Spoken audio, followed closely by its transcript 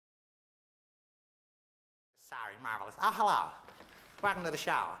Sorry, marvelous. Oh, hello. Welcome to the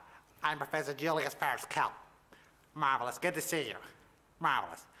show. I'm Professor Julius Paris Kelp. Marvelous. Good to see you.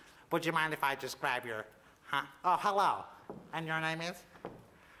 Marvelous. Would you mind if I just grab your... Huh? Oh, hello. And your name is?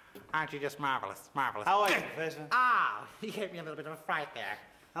 Aren't you just marvelous? Marvelous. How are you, Professor? Ah, you gave me a little bit of a fright there.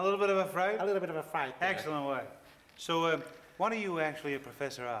 A little bit of a fright? A little bit of a fright there. Excellent way. So, what are you actually a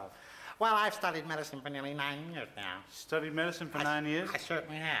professor of? Well, I've studied medicine for nearly 9 years now. Studied medicine for 9 years? I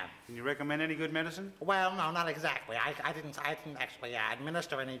certainly have. Can you recommend any good medicine? Well, no, not exactly. I didn't actually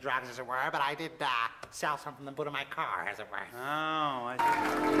administer any drugs, as it were, but I did sell some from the boot of my car, as it were. Oh, I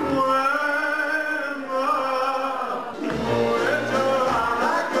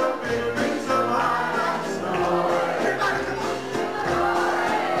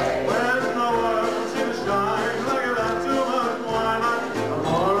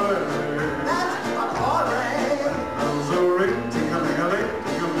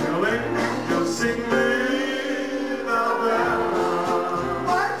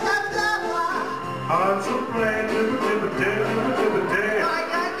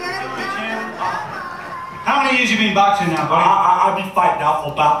How many years you been boxing now, buddy? I've been fighting now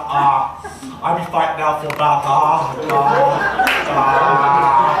for about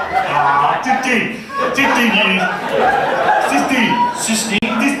 15 years.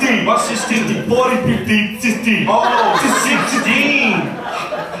 16. What's 16? 40, 15, 16. Oh, 16.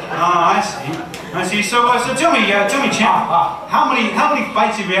 Oh, I see. So tell me, champ, how many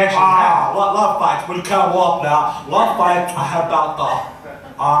fights have you actually had? A lot of fights. When you count them up now, a lot of fights. I have about 101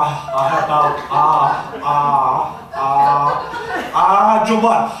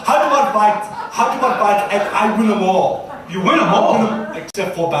 fights, and I win them all. You win them all? I win them,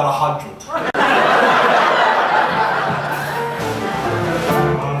 except for about 100.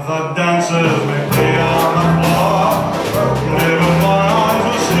 The dancers may play on the floor. Never my eyes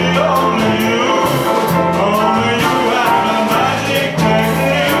will see only you. Only you have the magic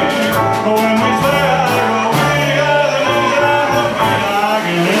technique. When we say I go, we get the beat. I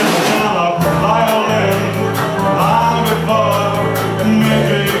can hear the sound of violin long before me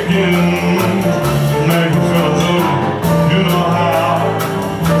begins. Make it feel good, you know how.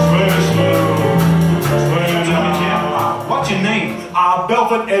 Sway slow, sway now. What's your name?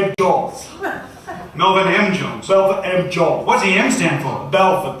 Belford M. Jones. Melvin M. Jones. Belford M. Jones. What's the M stand for?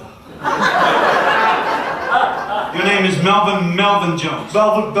 Belford. Your name is Melvin Jones.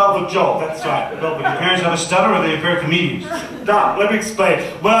 Belford Jones, that's right. Belford. Your parents have a stutter, or are they a pair of comedians? Now, let me explain.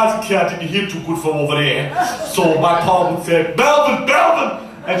 When I was a kid, I didn't hear too good from over there. So my pa would say, Belford!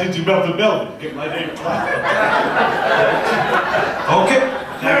 I did do Melvin. Get my name right. Okay,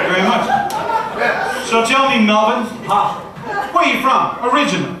 thank you very much. So tell me, Melvin, where are you from,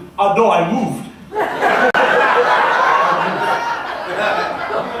 originally? No, I moved.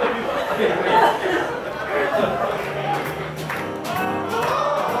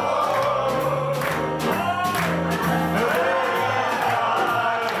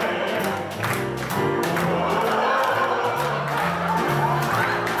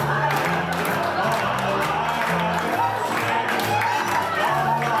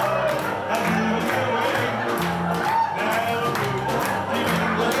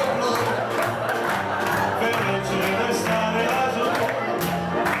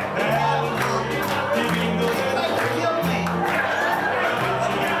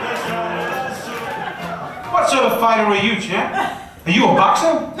 What sort of fighter are you, champ? Are you a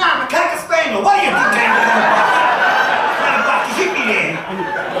boxer? No, I'm a cocker spaniel. What do you think I'm a boxer? Hit me there.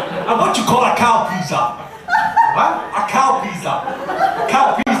 And what you call a cow pizza? What? A cow pizza.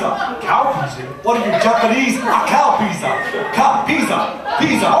 Cow pizza. Cow pizza? What are you, Japanese? A cow pizza. Cow pizza.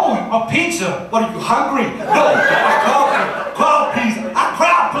 Pizza. Oh, a pizza. What are you, hungry? No, a crowd pizza. A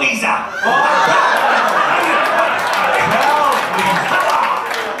crowd pizza.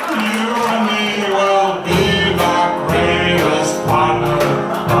 You and me will be the greatest partners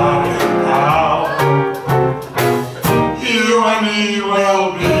now. You and me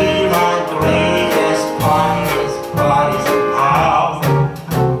will be the greatest partners now.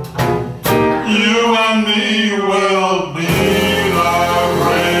 You and me will be the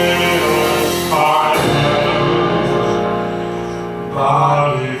greatest partners,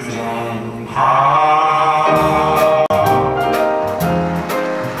 bodies and hearts.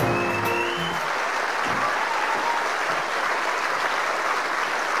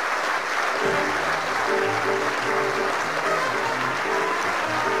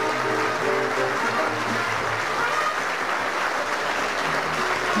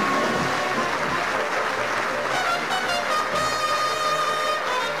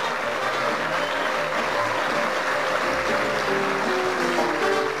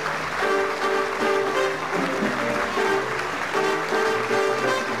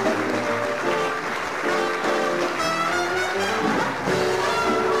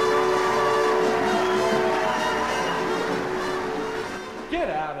 Get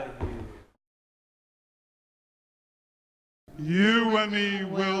out of here. You and me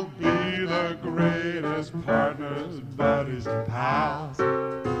will be the greatest partners, buddies and pals.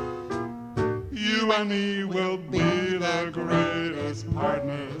 You and me will be the greatest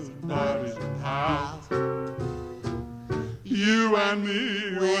partners, buddies and pals. You and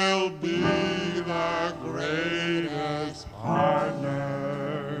me will be the greatest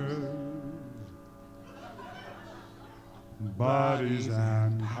partners, buddies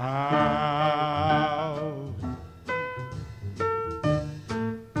and pals.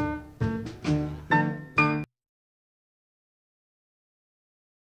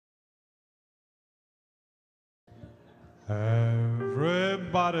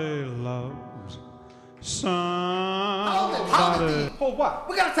 Everybody loves somebody. Oh, what?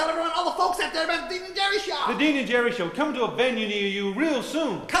 We gotta tell everyone, all the folks out there about the Dean and Jerry show. The Dean and Jerry Show. Come to a venue near you real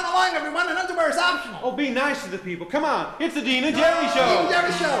soon. Come along, everyone, and underwear is optional. Oh, be nice to the people. Come on. It's the Dean and Jerry Show. Dean and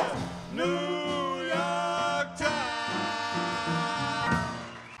Jerry show. New York Times.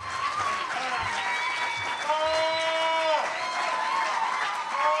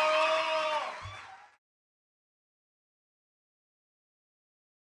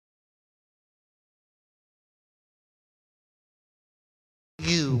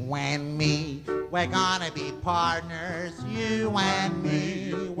 You and me, we're gonna be partners. You and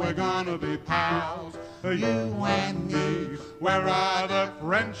me, We're gonna be pals. You and me, where other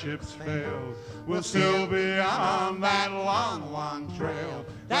friendships fail, we'll still be on that long, long trail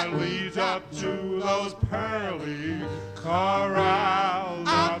that leads up to those pearly corrals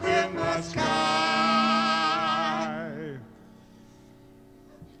up in the sky.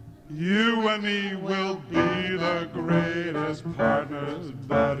 You and me will be the greatest partners,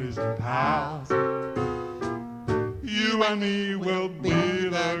 buddies and pals. You and me will be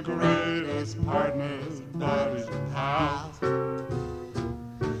the greatest partners, buddies and pals.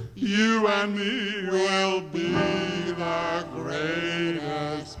 You and me will be the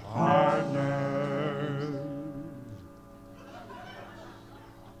greatest partners,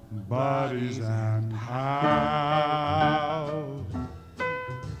 buddies and pals.